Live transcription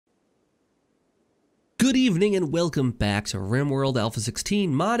Good evening and welcome back to RimWorld Alpha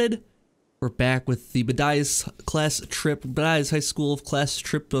 16 modded. We're back with the Bedias High School class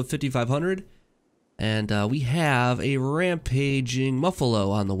trip of 5500. And we have a rampaging Muffalo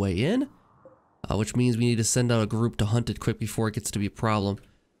on the way in. Which means we need to send out a group to hunt it quick before it gets to be a problem.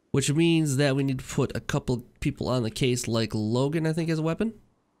 Which means that we need to put a couple people on the case, like Logan, I think, has a weapon.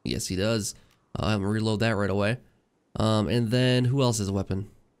 Yes, he does. I'm gonna reload that right away. And then who else has a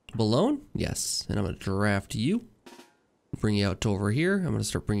weapon? Balone? Yes. And I'm gonna draft you. Bring you out to over here. I'm gonna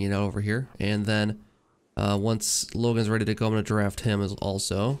start bringing you out over here. And then once Logan's ready to go, I'm gonna draft him as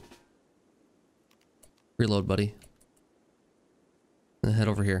also. Reload, buddy. And head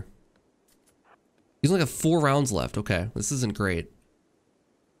over here. He's only got 4 rounds left. Okay, this isn't great.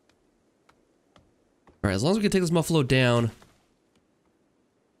 Alright, as long as we can take this Muffalo down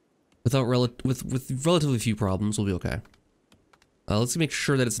without with relatively few problems, we'll be okay. Let's make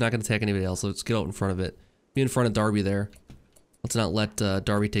sure that it's not going to attack anybody else. Let's get out in front of it. Be in front of Darby there. Let's not let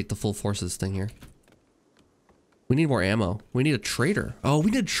Darby take the full force of this thing here. We need more ammo. We need a trader. Oh,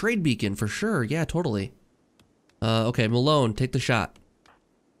 we need a trade beacon for sure. Yeah, totally. Okay, Malone, take the shot.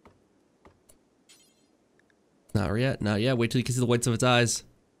 Not yet, not yet. Wait till you can see the whites of its eyes.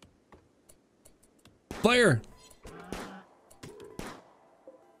 Fire!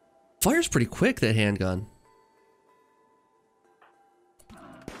 Fire's pretty quick, that handgun.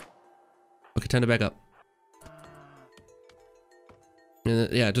 Okay, time to back up.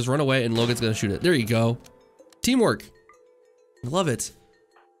 And yeah, just run away and Logan's gonna shoot it. There you go. Teamwork. I love it.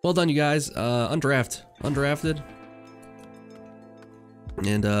 Well done, you guys. Undrafted.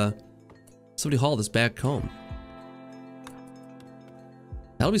 And somebody haul this back home.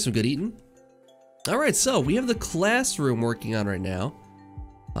 That'll be some good eating. Alright, so we have the classroom working on right now.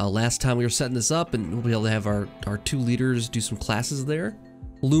 Last time we were setting this up, and we'll be able to have our 2 leaders do some classes there.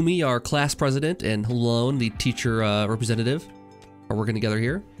 Lumi, our class president, and Lone, the teacher representative, are working together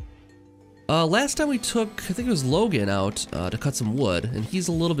here. Last time we took, I think it was Logan out to cut some wood, and he's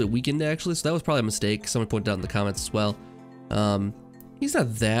a little bit weakened actually, so that was probably a mistake. Someone pointed out in the comments as well. He's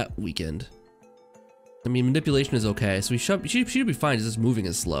not that weakened. I mean, manipulation is okay, so he should be fine. He's just moving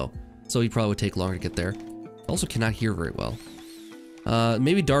is slow, so he probably would take longer to get there. Also cannot hear very well.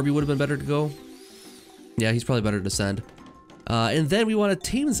 Maybe Darby would have been better to go. Yeah, he's probably better to send. And then we want to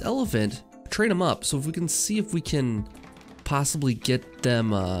tame this elephant, train him up. So if we can see if we can possibly get them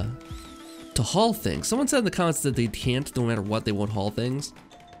to haul things. Someone said in the comments that they can't, no matter what, they won't haul things.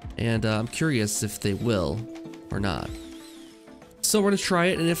 And I'm curious if they will or not. So we're gonna try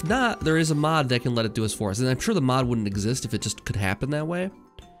it, and if not, there is a mod that can let it do us for us. And I'm sure the mod wouldn't exist if it just could happen that way.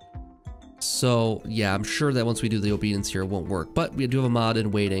 So yeah, I'm sure that once we do the obedience here, it won't work. But we do have a mod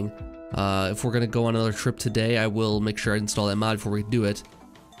in waiting. If we're gonna go on another trip today, I will make sure I install that mod before we do it.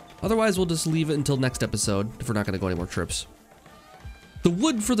 Otherwise, we'll just leave it until next episode if we're not gonna go any more trips. The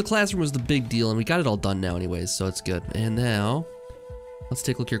wood for the classroom was the big deal, and we got it all done now anyways, so it's good. And now, let's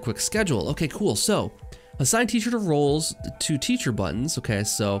take a look at your quick schedule. Okay, cool. So, assign teacher to roles to teacher buttons. Okay,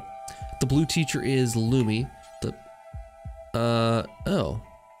 so the blue teacher is Lumi. Oh.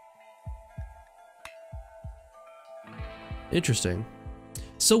 Interesting.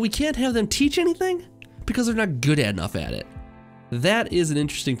 So we can't have them teach anything because they're not good enough at it. That is an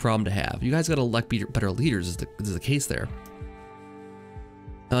interesting problem to have. You guys gotta elect better leaders is the case there.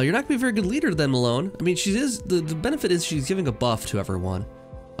 You're not gonna be a very good leader then, Malone. I mean, she is, the benefit is she's giving a buff to everyone.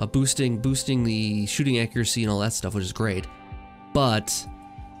 Boosting the shooting accuracy and all that stuff, which is great. But,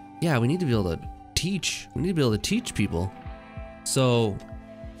 yeah, we need to be able to teach. We need to be able to teach people. So,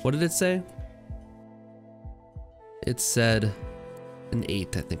 what did it say? It said an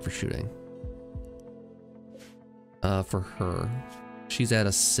 8, I think, for shooting. For her. She's at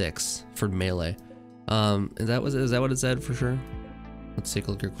a 6 for melee. Is that what it said for sure? Let's take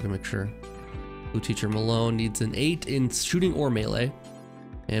a look here quick to make sure. Blue teacher Malone needs an 8 in shooting or melee.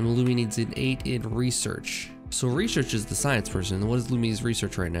 And Lumi needs an 8 in research. So research is the science person. What is Lumi's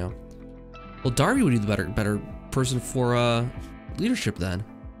research right now? Well, Darby would be the better person for leadership then.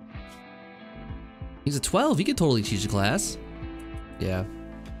 He's a 12. He could totally teach a class. Yeah.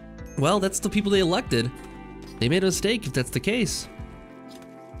 Well, that's the people they elected. They made a mistake if that's the case.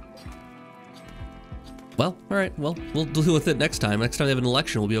 Well, alright. Well, we'll deal with it next time. Next time they have an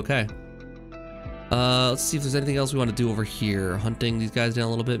election, we'll be okay. Let's see if there's anything else we want to do over here. Hunting these guys down a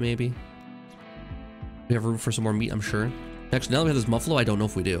little bit, maybe. We have room for some more meat, I'm sure. Actually, now that we have this Muffalo, I don't know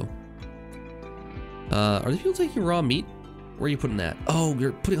if we do. Are these people taking raw meat? Where are you putting that? Oh,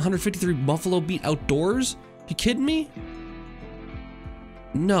 you're putting 153 Muffalo meat outdoors? You kidding me?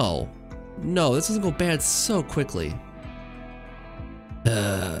 No. No, this doesn't go bad so quickly.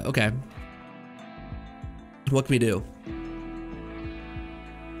 Okay. What can we do?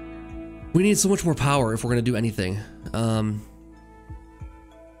 We need so much more power if we're gonna do anything.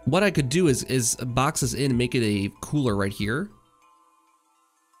 What I could do is box this in and make it a cooler right here.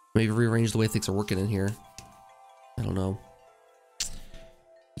 Maybe rearrange the way things are working in here. I don't know.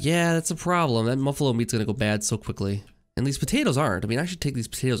 Yeah, that's a problem. That buffalo meat's gonna go bad so quickly. And these potatoes aren't. I mean, I should take these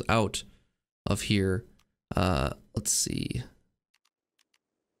potatoes out of here. Let's see.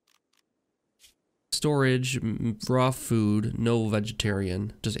 Storage, raw food, no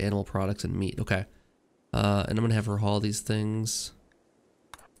vegetarian, just animal products and meat. Okay. And I'm gonna have her haul these things.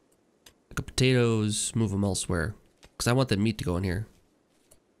 Pick up potatoes, move them elsewhere. Because I want that meat to go in here.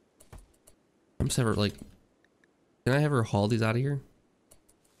 I'm just have her, like... Can I have her haul these out of here?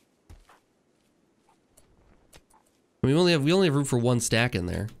 We only have room for one stack in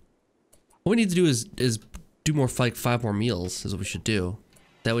there. What we need to do is do more, like 5 more meals is what we should do.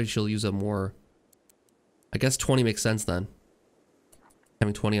 That way she'll use up more. I guess 20 makes sense then.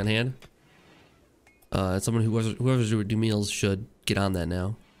 Having 20 on hand. Someone whoever's do meals should get on that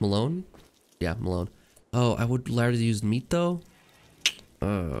now. Malone? Yeah, Malone. Oh, I would rather use meat though.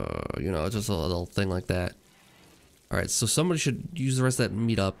 You know, just a little thing like that. All right, so somebody should use the rest of that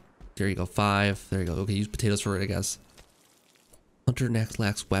meat up. There you go, 5. There you go. Okay, use potatoes for it, I guess. Hunter next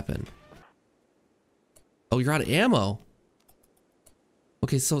lacks weapon. Oh, you're out of ammo.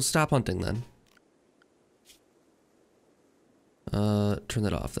 Okay, so stop hunting then. Turn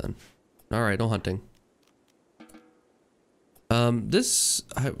that off then. All right, no hunting. I guess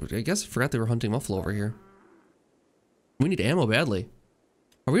I forgot they were hunting muffalo over here. We need ammo badly.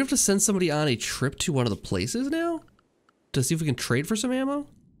 Are we going to have to send somebody on a trip to one of the places now? To see if we can trade for some ammo?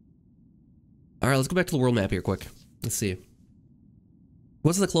 Alright, let's go back to the world map here quick. Let's see.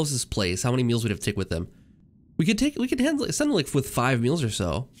 What's the closest place? How many meals we'd have to take with them? We could send them like with 5 meals or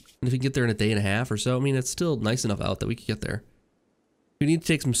so. And if we can get there in a day and a half or so, I mean, it's still nice enough out that we could get there. We need to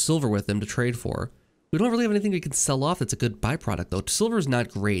take some silver with them to trade for. We don't really have anything we can sell off that's a good byproduct though. Silver is not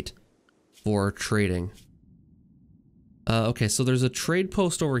great for trading. Okay, so there's a trade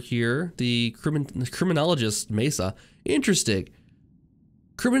post over here. The criminologist Mesa. Interesting.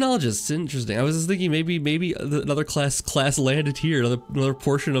 Criminologists, interesting. I was just thinking maybe another class landed here. Another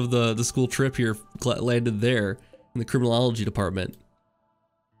portion of the school trip here landed there in the criminology department.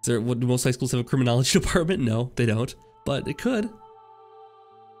 Is there, what, do most high schools have a criminology department? No, they don't. But it could.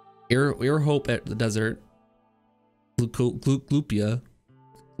 Air Hope at the desert. Glupia.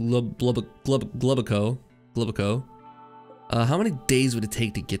 Glubico. How many days would it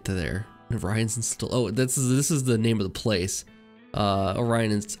take to get to there? Orion's install. Oh, this is the name of the place.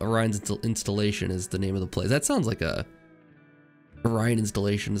 Orion's installation is the name of the place. That sounds like a Orion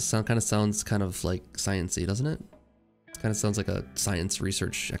installation. This kind of sounds kind of like sciencey, doesn't it? It kind of sounds like a science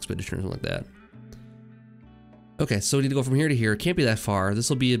research expedition or something like that. Okay, so we need to go from here to here. It can't be that far. This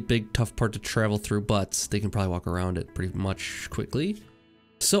will be a big, tough part to travel through, but they can probably walk around it pretty much quickly.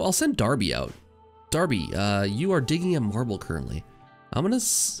 So I'll send Darby out. Darby, you are digging a marble currently. I'm gonna...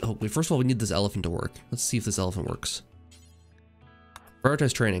 Oh, wait, first of all, we need this elephant to work. Let's see if this elephant works.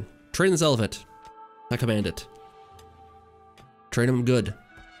 Prioritize training. Train this elephant. I command it. Train him good.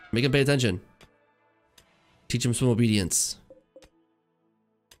 Make him pay attention. Teach him some obedience.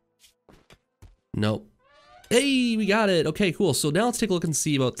 Nope. Hey, we got it. Okay, cool. So now let's take a look and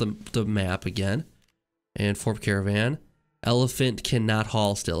see about the map again. And form caravan. Elephant cannot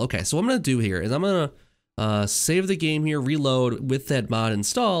haul still. Okay, so what I'm going to do here is I'm going to save the game here, reload with that mod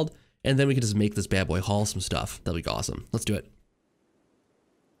installed, and then we can just make this bad boy haul some stuff. That'll be awesome. Let's do it.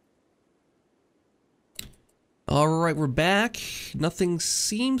 Alright, we're back. Nothing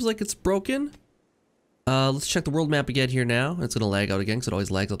seems like it's broken. Let's check the world map again here now. It's going to lag out again because it always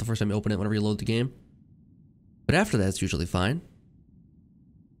lags out the first time you open it whenever you load the game. But after that, it's usually fine.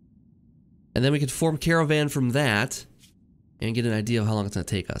 And then we can form caravan from that and get an idea of how long it's going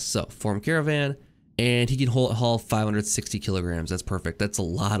to take us. So, form caravan, and he can haul 560 kilograms. That's perfect. That's a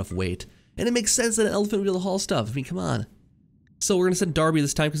lot of weight. And it makes sense that an elephant would be able to haul stuff. I mean, come on. So we're going to send Darby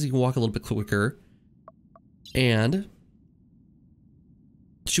this time because he can walk a little bit quicker. And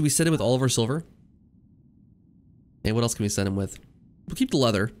should we send him with all of our silver? And what else can we send him with? We'll keep the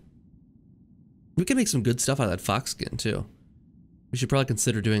leather. We can make some good stuff out of that fox skin, too. We should probably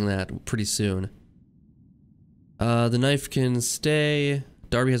consider doing that pretty soon. The knife can stay.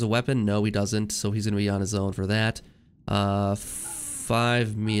 Darby has a weapon. No, he doesn't. So he's going to be on his own for that.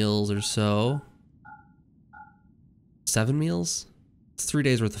 5 meals or so. 7 meals? It's 3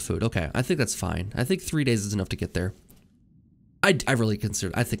 days worth of food. Okay, I think that's fine. I think 3 days is enough to get there. I really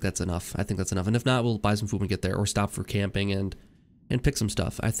consider. I think that's enough. I think that's enough. And if not, we'll buy some food when we get there, or stop for camping and and pick some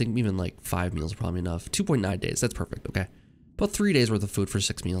stuff. I think even like 5 meals are probably enough. 2.9 days, that's perfect, okay. About 3 days worth of food for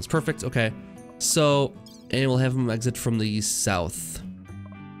 6 meals, perfect, okay. So, and we'll have them exit from the south.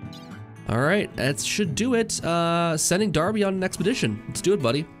 All right, that should do it. Sending Darby on an expedition. Let's do it,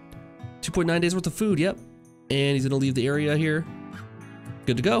 buddy. 2.9 days worth of food, yep. And he's gonna leave the area here.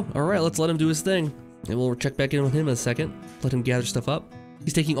 Good to go. All right, let's let him do his thing. And we'll check back in with him in a second. Let him gather stuff up.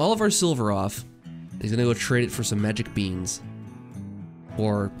 He's taking all of our silver off. He's gonna go trade it for some magic beans.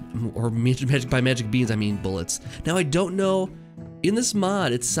 Or by magic beans, I mean bullets. Now, I don't know. In this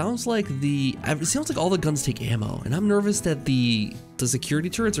mod, it sounds like all the guns take ammo. And I'm nervous that the security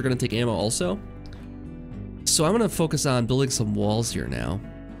turrets are gonna take ammo also. So I'm gonna focus on building some walls here now.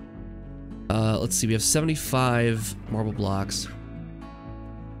 Let's see, we have 75 marble blocks.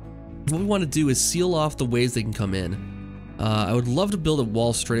 What we want to do is seal off the ways they can come in. I would love to build a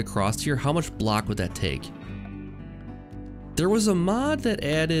wall straight across here. How much block would that take? There was a mod that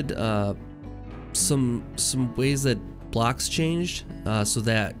added some ways that blocks changed so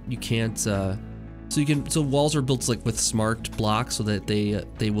that you can't so walls are built like with smart blocks so that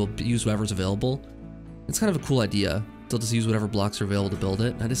they will use whatever's available. It's kind of a cool idea. They'll just use whatever blocks are available to build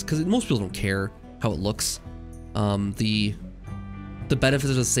it. Because most people don't care how it looks. The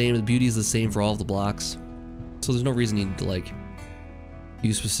benefits are the same, the beauty is the same for all of the blocks. So there's no reason you need to like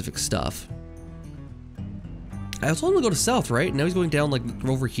use specific stuff. I told him to go to south, right? Now he's going down like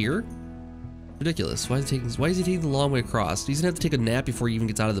over here. Ridiculous. Why is he taking the long way across? He's gonna have to take a nap before he even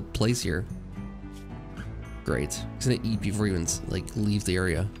gets out of the place here. Great. He's gonna eat before he even like leaves the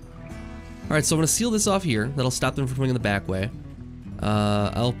area. Alright, so I'm gonna seal this off here. That'll stop them from coming in the back way.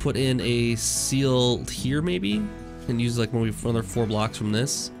 I'll put in a seal here maybe. And use like another 4 blocks from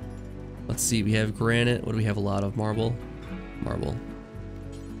this. Let's see, we have granite. What do we have a lot of? Marble. Marble.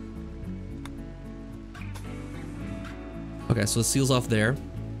 Okay, so the seal's off there.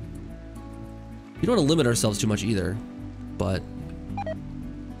 You don't want to limit ourselves too much either, but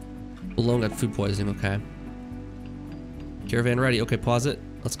Malone got food poisoning, okay. Caravan ready, okay, pause it.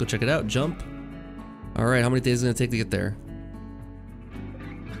 Let's go check it out, jump. All right, how many days is it gonna take to get there?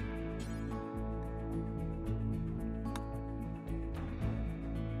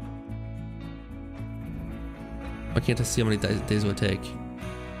 Why can't I see how many days it would take?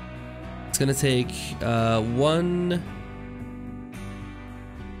 It's gonna take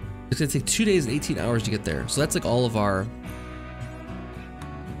it's gonna take 2 days and 18 hours to get there. So that's like all of our,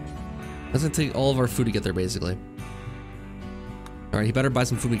 that's gonna take all of our food to get there basically. All right, he better buy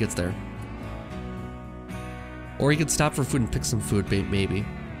some food when he gets there. Or he could stop for food and pick some food, maybe.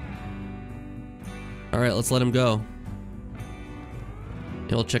 All right, let's let him go.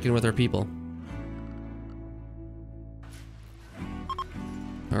 And we'll check in with our people.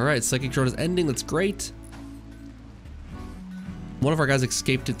 All right, Psychic Drone is ending, that's great. One of our guys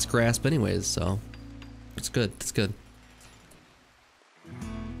escaped its grasp anyways, so it's good, it's good.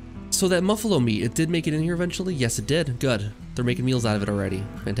 So that buffalo meat, it did make it in here eventually? Yes, it did, good. They're making meals out of it already,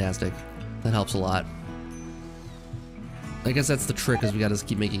 fantastic. That helps a lot. I guess that's the trick, is we gotta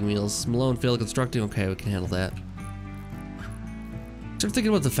keep making meals. Malone failed constructing, okay, we can handle that. So we're thinking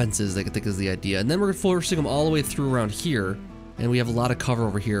about defenses, I think is the idea. And then we're forcing them all the way through around here, and we have a lot of cover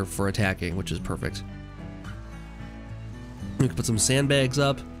over here for attacking, which is perfect. We can put some sandbags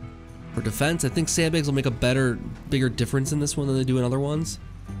up for defense. I think sandbags will make a bigger difference in this one than they do in other ones.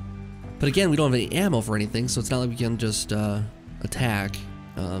 But again, we don't have any ammo for anything, so it's not like we can just attack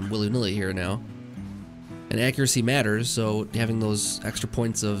willy-nilly here now. And accuracy matters, so having those extra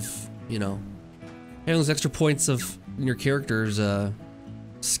points of, you know, having those extra points of your character's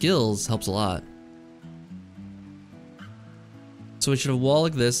skills helps a lot. So we should have a wall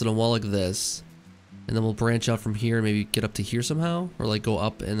like this and a wall like this. And then we'll branch out from here and maybe get up to here somehow. Or like go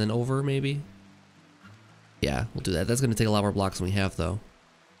up and then over maybe. Yeah, we'll do that. That's going to take a lot more blocks than we have though.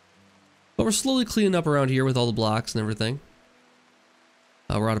 But we're slowly cleaning up around here with all the blocks and everything.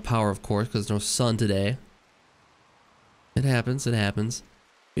 We're out of power of course because there's no sun today. It happens, it happens.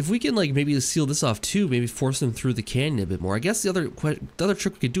 If we can like maybe seal this off too, maybe force them through the canyon a bit more. I guess the other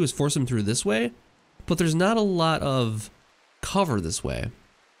trick we could do is force them through this way. But there's not a lot of cover this way.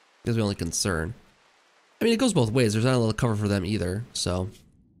 That's the only concern. I mean, it goes both ways. There's not a lot of cover for them either, so.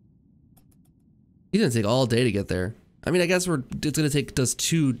 He's gonna take all day to get there. I mean, I guess it's gonna take us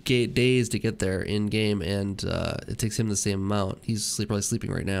 2 days to get there in game, and it takes him the same amount. He's probably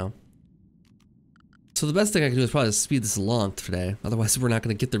sleeping right now. So the best thing I can do is probably speed this along today. Otherwise, we're not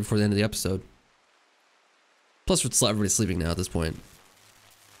gonna get there before the end of the episode. Plus, everybody's sleeping now at this point.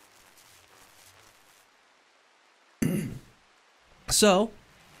 So,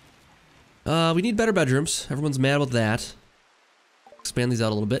 we need better bedrooms. Everyone's mad about that. expand these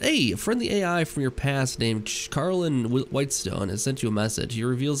out a little bit. Hey, a friendly AI from your past named Carlin Whitestone has sent you a message. He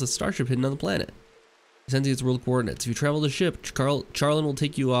reveals a starship hidden on the planet. He sends you its world coordinates. If you travel the ship, Charlin will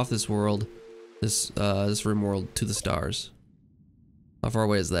take you off this world, this RimWorld, to the stars. How far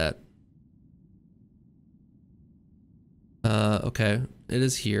away is that? Okay, it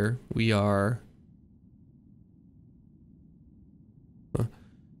is here. We are...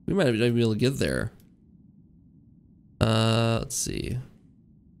 we might not be able to get there. Let's see.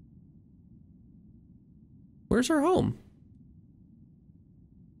 Where's our home?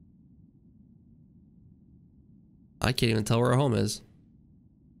 I can't even tell where our home is.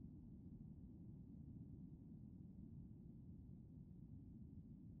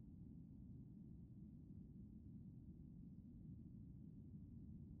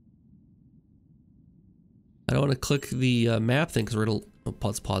 I don't want to click the map thing because we're gonna... oh,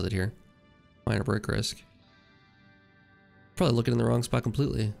 let's pause it here. Minor break risk. Probably looking in the wrong spot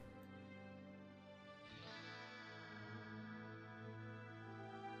completely.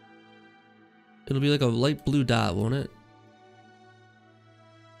 It'll be like a light blue dot, won't it?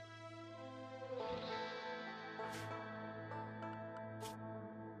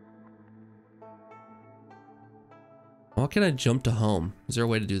 How can I jump to home? Is there a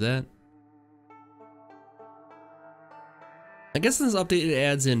way to do that? I guess in this update it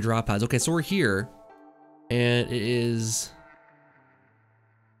adds in drop pods. Okay, so we're here, and it is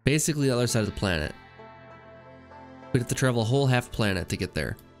basically the other side of the planet. We'd have to travel a whole half planet to get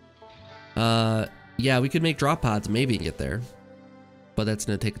there. Yeah, we could make drop pods maybe and get there, but that's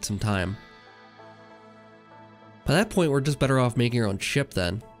gonna take some time. By that point, we're just better off making our own ship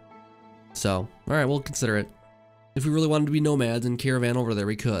then. So, alright, we'll consider it. If we really wanted to be nomads and caravan over there,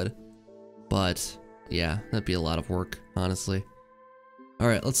 we could. But, yeah, that'd be a lot of work, honestly.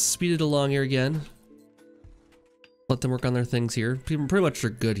 Alright, let's speed it along here again. Let them work on their things here. People pretty much are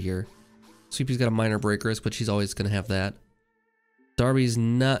good here. Sweepy's got a minor break risk, but she's always gonna have that. Darby's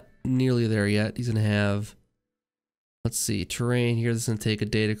not nearly there yet. He's gonna have... let's see, terrain here. This is gonna take a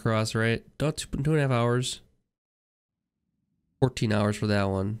day to cross, right? About 2.5 hours. 14 hours for that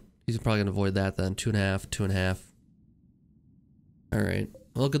one. He's probably gonna avoid that then. 2.5, 2.5. Alright.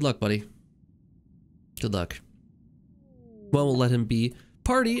 Well, good luck, buddy. Good luck. Well, we'll let him be.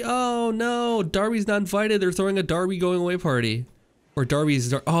 Party! Oh no! Darby's not invited. They're throwing a Darby going away party. Or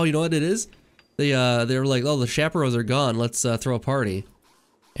Darby's... oh, you know what it is? They were like, oh, the chaperones are gone. Let's throw a party.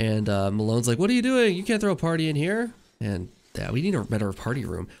 And Malone's like, what are you doing? You can't throw a party in here. And yeah, we need a better party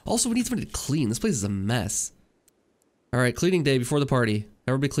room. Also, we need somebody to clean. This place is a mess. Alright, cleaning day before the party.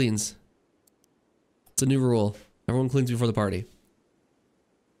 Everybody cleans. It's a new rule. Everyone cleans before the party.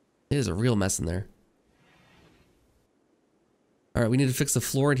 It is a real mess in there. Alright, we need to fix the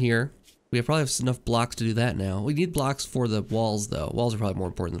floor in here. We probably have enough blocks to do that now. We need blocks for the walls, though. Walls are probably more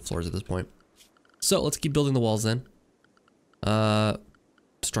important than floors at this point. So, let's keep building the walls then.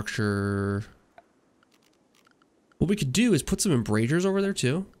 Structure... what we could do is put some embrasures over there,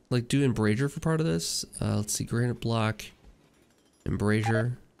 too. Like, do embrasure for part of this. Let's see, granite block.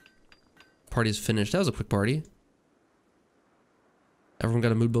 Embrasure. Party's finished. That was a quick party. Everyone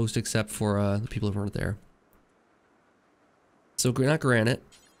got a mood boost except for the people who weren't there. So, not granite.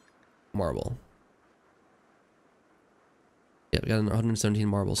 Marble. Yeah, we got 117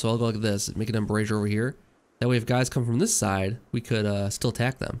 marble. So I'll go like this, make an embrasure over here. That way if guys come from this side, we could still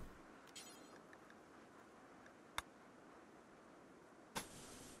attack them.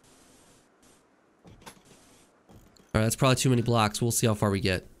 Alright, that's probably too many blocks. We'll see how far we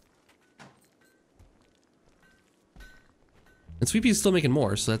get. And Sweepy's still making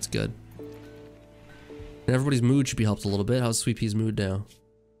more, so that's good. And everybody's mood should be helped a little bit. How's Sweepy's mood now?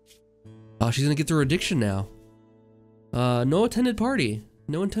 Oh, she's gonna get through her addiction now. No attended party.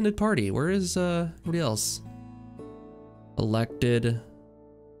 No intended party. Where is everybody else? Elected.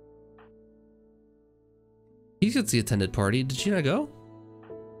 He gets the attended party. Did she not go?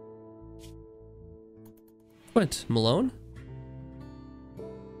 What? Malone?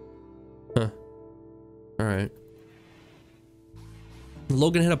 Huh. Alright.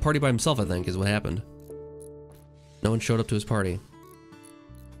 Logan had a party by himself, I think, is what happened. No one showed up to his party.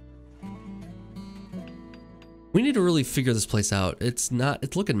 We need to really figure this place out. It's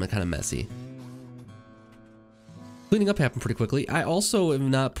looking kind of messy. Cleaning up happened pretty quickly. I also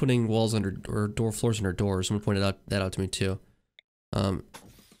am not putting walls under, or door floors under doors. Someone pointed that out to me too.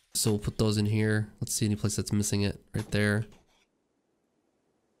 So we'll put those in here. Let's see any place that's missing it. Right there.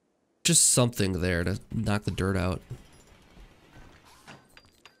 Just something there to knock the dirt out.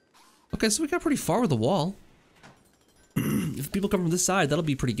 Okay, so we got pretty far with the wall. If people come from this side, that'll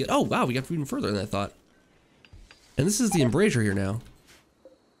be pretty good. Oh wow, we got even further than I thought. And this is the embrasure here now.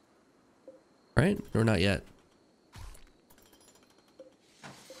 Right? Or not yet?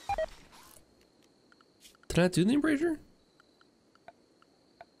 Did I not do the embrasure?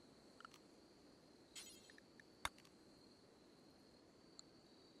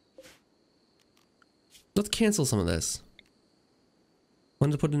 Let's cancel some of this. I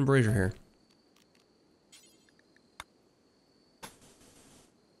wanted to put an embrasure here.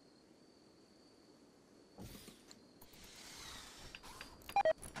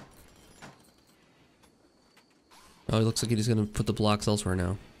 Oh, he looks like he's gonna put the blocks elsewhere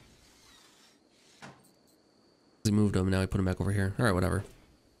now. He moved them, now he put them back over here. Alright, whatever.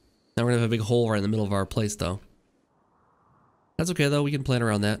 Now we're gonna have a big hole right in the middle of our place, though. That's okay, though. We can plan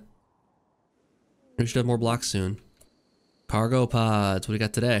around that. We should have more blocks soon. Cargo pods. What do we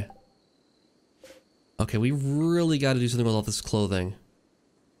got today? Okay, we really got to do something with all this clothing.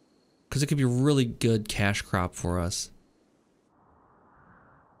 Because it could be a really good cash crop for us.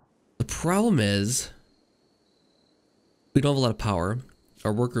 The problem is we don't have a lot of power.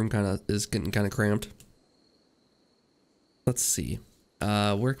 Our workroom is getting kind of cramped. Let's see.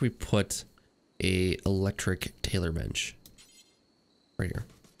 Where can we put a electric tailor bench? Right here.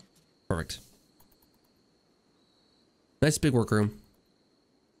 Perfect. Nice big workroom.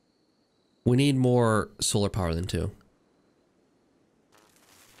 We need more solar power than two.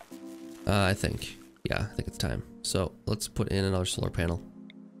 I think. Yeah, I think it's time. So let's put in another solar panel.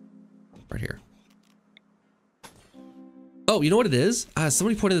 Right here. Oh, you know what it is?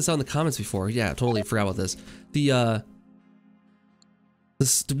 Somebody pointed this out in the comments before. Yeah, totally forgot about this. The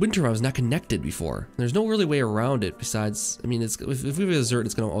wind turbine was not connected before. There's no really way around it besides, I mean, if we have a desert,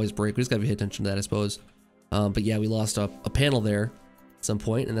 it's gonna always break. We just gotta pay attention to that, I suppose. But yeah, we lost a panel there at some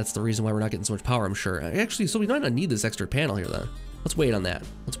point, and that's the reason why we're not getting so much power, I'm sure. Actually, so we might not need this extra panel here then. Let's wait on that.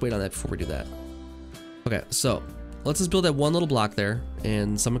 Let's wait on that before we do that. Okay, so let's just build that one little block there,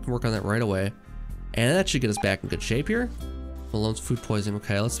 and someone can work on that right away. And that should get us back in good shape here. Malone's food poisoning.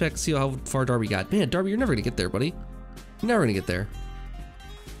 Okay, let's see how far Darby got. Man, Darby, you're never gonna get there, buddy. You're never gonna get there.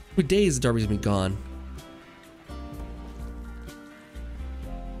 How many days Darby's gonna be gone?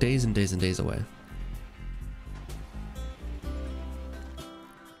 Days and days and days away.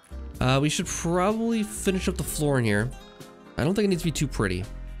 We should probably finish up the floor in here. I don't think it needs to be too pretty.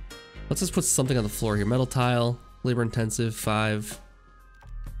 Let's just put something on the floor here. Metal tile, labor intensive, 5.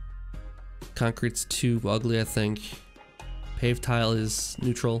 Concrete's too ugly, I think. Paved tile is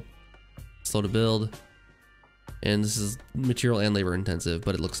neutral. Slow to build. And this is material and labor intensive,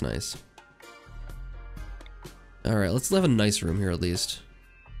 but it looks nice. Alright, let's have a nice room here at least.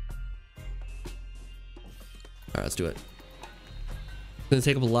 Alright, let's do it. It's gonna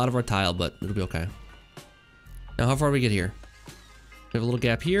take up a lot of our tile, but it'll be okay. Now, how far do we get here? We have a little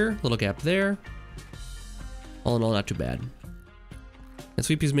gap here, a little gap there. All in all, not too bad. And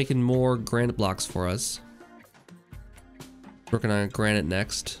Sweepy's making more granite blocks for us. Working on granite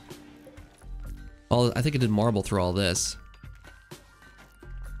next. I think it did marble through all this.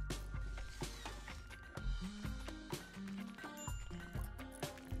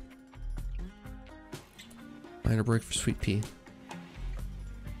 Minor break for Sweet Pea.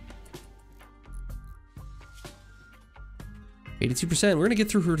 %. We're gonna get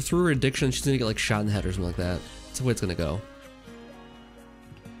through her addiction. She's gonna get like shot in the head or something like that. That's the way it's gonna go.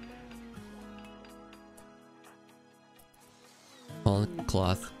 All in the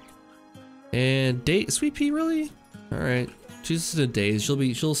cloth. And Sweet Pea, really? All right, she's just in a daze.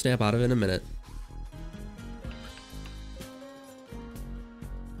 She'll snap out of it in a minute.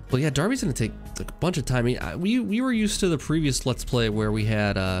 Well, yeah, Darby's gonna take like a bunch of time. I mean, we were used to the previous Let's Play where we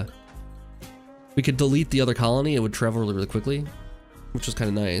had we could delete the other colony. It would travel really, really quickly, which was kind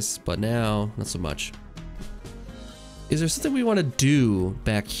of nice. But now, not so much. Is there something we want to do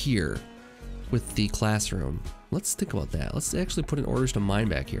back here with the classroom? Let's think about that. Let's actually put in orders to mine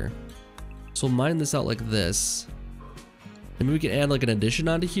back here. So we'll mine this out like this. And maybe we can add like an addition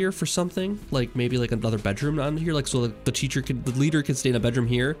onto here for something. Like maybe like another bedroom onto here. Like so the leader can stay in a bedroom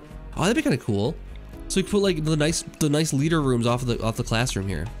here. Oh, that'd be kind of cool. So we could put like the nice leader rooms off the classroom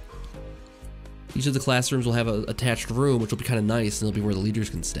here. Each of the classrooms will have an attached room, which will be kind of nice, and it'll be where the leaders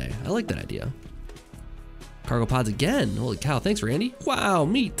can stay. I like that idea. Cargo pods again. Holy cow, thanks, Randy. Wow,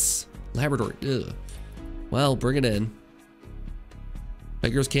 meats. Labrador. Ugh. Well, bring it in.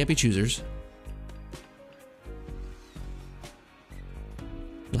 Beggars can't be choosers.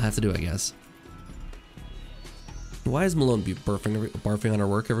 We'll have to do it, I guess. Why is Malone be barfing on her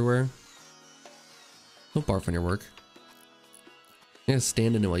work everywhere? Don't barf on your work. You gotta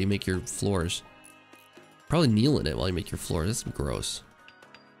stand in it while you make your floors. Probably kneel in it while you make your floors. That's gross.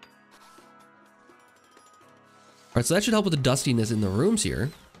 Alright, so that should help with the dustiness in the rooms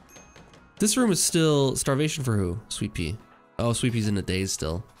here. This room is still starvation for who? Sweet Pea. Oh, Sweet Pea's in a daze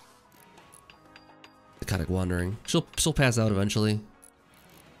still. Kind of wandering. She'll pass out eventually.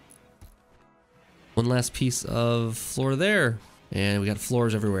 One last piece of floor there. And we got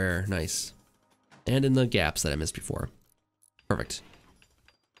floors everywhere. Nice. And in the gaps that I missed before. Perfect.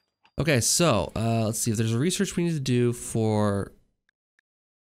 Okay, so let's see if there's a research we need to do for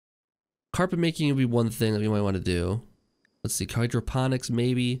carpet making. Would be one thing that we might want to do. Let's see, hydroponics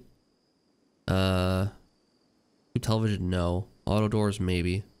maybe. Television, no. Auto doors,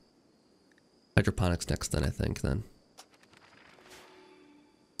 maybe. Hydroponics next then, I think, then.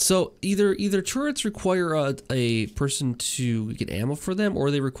 So either turrets require a person to get ammo for them,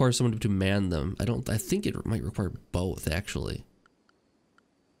 or they require someone to man them. I think it might require both, actually.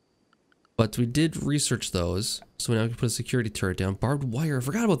 But we did research those, so now we can put a security turret down. Barbed wire, I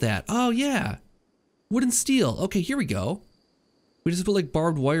forgot about that. Oh yeah, wood and steel. Okay, here we go. We just put like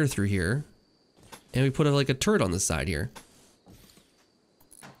barbed wire through here, and we put like a turret on the side here.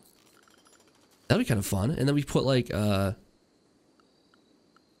 That'd be kind of fun. And then we put like should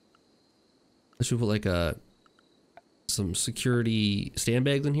we put like some security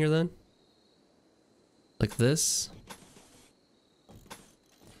sandbags in here then? Like this.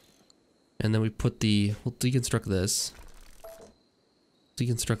 And then we put we'll deconstruct this.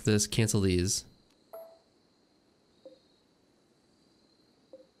 Deconstruct this, cancel these.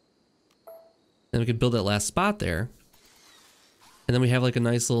 Then we can build that last spot there. And then we have like a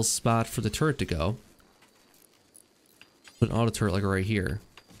nice little spot for the turret to go. Put an auto turret like right here.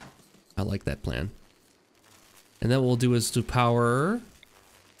 I like that plan. And then what we'll do is do power.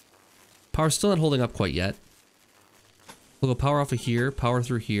 Power's still not holding up quite yet. We'll go power off of here, power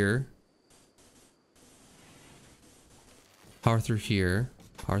through here. Power through here,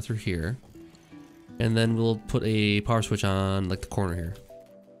 power through here. And then we'll put a power switch on like the corner here.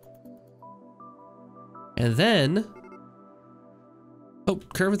 And then, oh,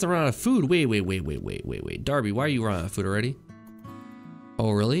 Caravan's run out of food. Wait. Darby, why are you running out of food already? Oh,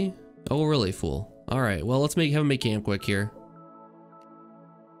 really? Oh, really, fool. All right, well, let's have him make camp quick here.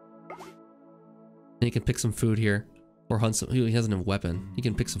 And he can pick some food here. Or hunt some, he has a weapon. He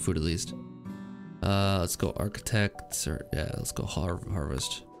can pick some food at least. Let's go architect, or yeah, let's go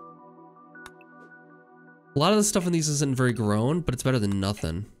harvest. A lot of the stuff in these isn't very grown, but it's better than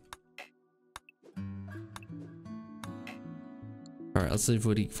nothing. All right, let's see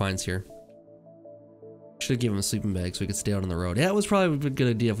what he finds here. Should have given him a sleeping bag so he could stay out on the road. Yeah, it was probably a good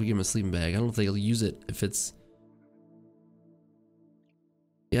idea if we give him a sleeping bag. I don't know if they'll use it if it's...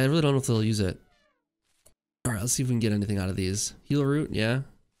 Yeah, I really don't know if they'll use it. All right, let's see if we can get anything out of these. Healroot, yeah.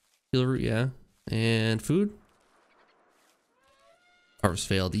 Healroot, yeah. And food? Harvest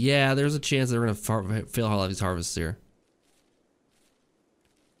failed. Yeah, there's a chance that we're gonna fail a lot of these harvests here.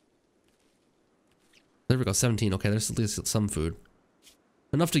 There we go, 17. Okay, there's at least some food.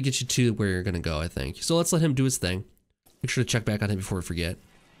 Enough to get you to where you're gonna go, I think. So let's let him do his thing. Make sure to check back on him before we forget.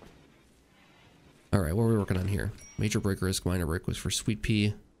 Alright, what are we working on here? Major break risk, minor break risk for Sweet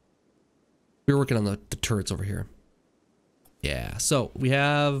Pea. We were working on the turrets over here. Yeah, so we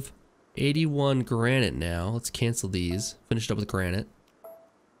have 81 granite now. Let's cancel these. Finish it up with granite.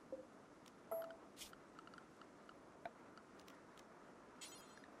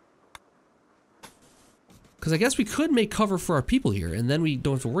 Because I guess we could make cover for our people here, and then we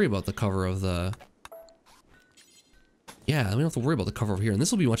don't have to worry about the cover of the... Yeah, we don't have to worry about the cover over here, and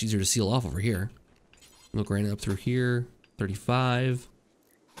this will be much easier to seal off over here. We'll granite up through here, 35.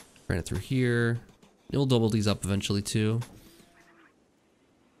 Granite through here. We'll double these up eventually too.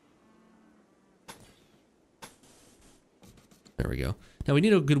 There we go. Now we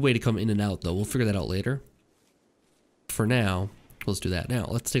need a good way to come in and out though. We'll figure that out later. For now, let's do that. Now,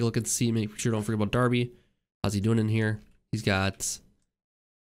 let's take a look and see, make sure don't forget about Darby. How's he doing in here? He's got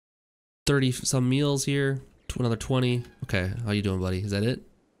 30 some meals here. Another 20. Okay, how you doing, buddy? Is that it? Is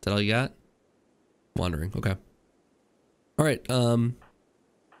that all you got? Wandering. Okay. All right.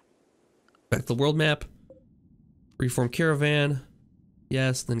 Back to the world map. Reform caravan.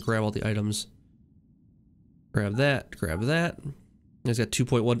 Yes. Then grab all the items. Grab that. Grab that. He's got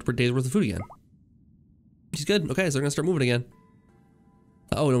 2.1 per day's worth of food again. He's good. Okay, so they're gonna start moving again.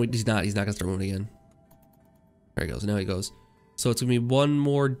 Oh no, he's not. He's not gonna start moving again. There he goes. Now he goes. So it's gonna be one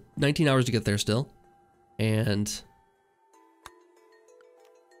more 19 hours to get there still. And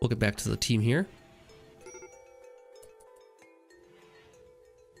we'll get back to the team here.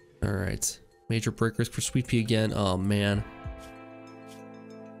 All right. Major break risk for Sweet Pea again. Oh man.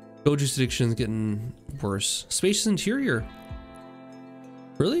 Go juice addiction is getting worse. Spacious interior.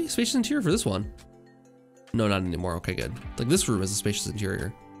 Really? Spacious interior for this one? No, not anymore. Okay, good. Like this room has a spacious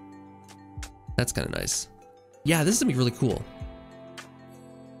interior. That's kind of nice. Yeah, this is gonna be really cool.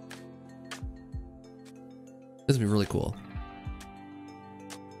 This is gonna be really cool.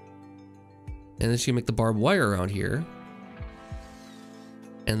 And then you can make the barbed wire around here.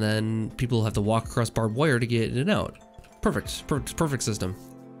 And then people have to walk across barbed wire to get in and out. Perfect. Perfect system.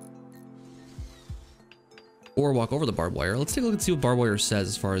 Or walk over the barbed wire. Let's take a look and see what barbed wire says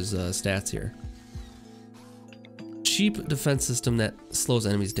as far as stats here. Cheap defense system that slows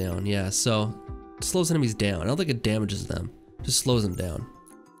enemies down. Yeah, so it slows enemies down. I don't think it damages them. Just slows them down.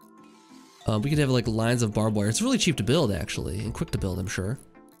 We could have like lines of barbed wire. It's really cheap to build actually, and quick to build, I'm sure.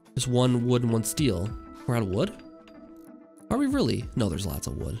 Just 1 wood and 1 steel. We're out of wood? Are we really? No, there's lots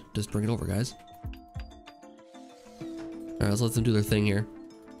of wood. Just bring it over, guys. Alright, let's let them do their thing here.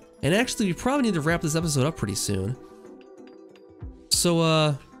 And actually, we probably need to wrap this episode up pretty soon.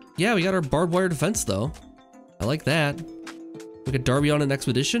 So, yeah, we got our barbed wire defense, though. I like that. We got Darby on an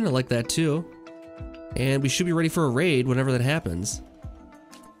expedition. I like that, too. And we should be ready for a raid whenever that happens.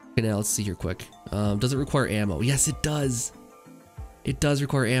 Okay, now let's see here quick. Does it require ammo? Yes, it does. It does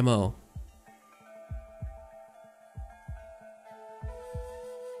require ammo.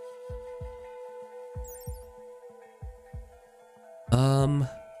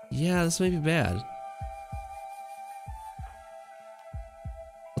 Yeah, this may be bad.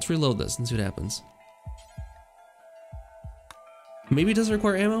 Let's reload this and see what happens. Maybe it doesn't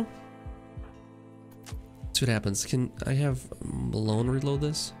require ammo? Let's see what happens. Can I have Malone reload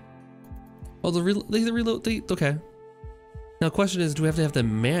this? Oh, they reload, okay. Now the question is, do we have to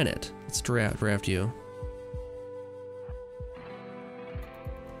man it? Let's draft you.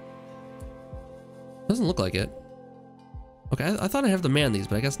 Doesn't look like it. Okay, I thought I'd have to man these,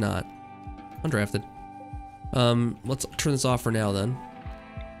 but I guess not. Undrafted. Let's turn this off for now then.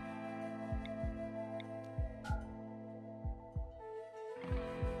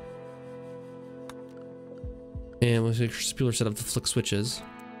 And we'll make sure people are set up to flick switches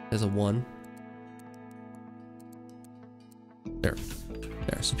as a 1. There.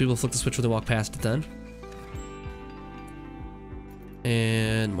 There. So people flick the switch when they walk past it then.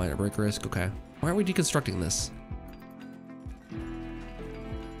 And minor break risk. Okay. Why aren't we deconstructing this?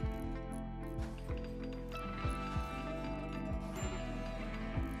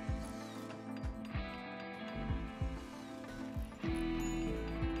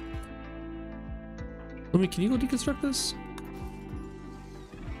 Can you go deconstruct this?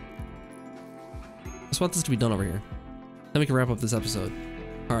 I just want this to be done over here. Then we can wrap up this episode.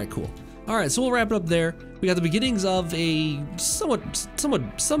 Alright, cool. Alright, so we'll wrap it up there. We got the beginnings of a somewhat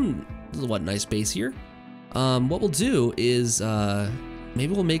nice base here. What we'll do is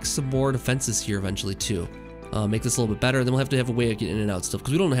maybe we'll make some more defenses here eventually too. Make this a little bit better. Then we'll have to have a way of getting in and out still,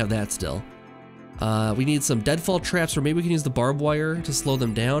 because we don't have that still. We need some deadfall traps, or maybe we can use the barbed wire to slow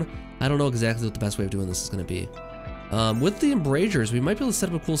them down. I don't know exactly what the best way of doing this is going to be. With the embrasures, we might be able to set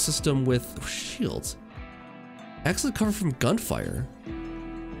up a cool system with shields. Excellent cover from gunfire.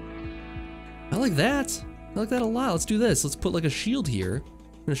 I like that. I like that a lot. Let's do this. Let's put like a shield here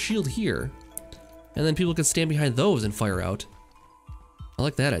and a shield here. And then people can stand behind those and fire out. I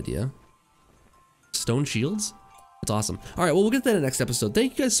like that idea. Stone shields? That's awesome. All right, well, we'll get that in the next episode.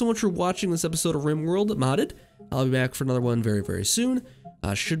 Thank you guys so much for watching this episode of RimWorld Modded. I'll be back for another one very, very soon.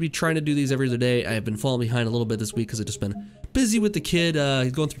 Should be trying to do these every other day. I have been falling behind a little bit this week because I've just been busy with the kid.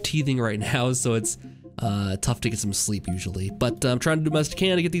 He's going through teething right now, so it's tough to get some sleep usually. But I'm trying to do the best I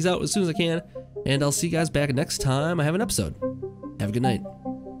can to get these out as soon as I can. And I'll see you guys back next time I have an episode. Have a good night.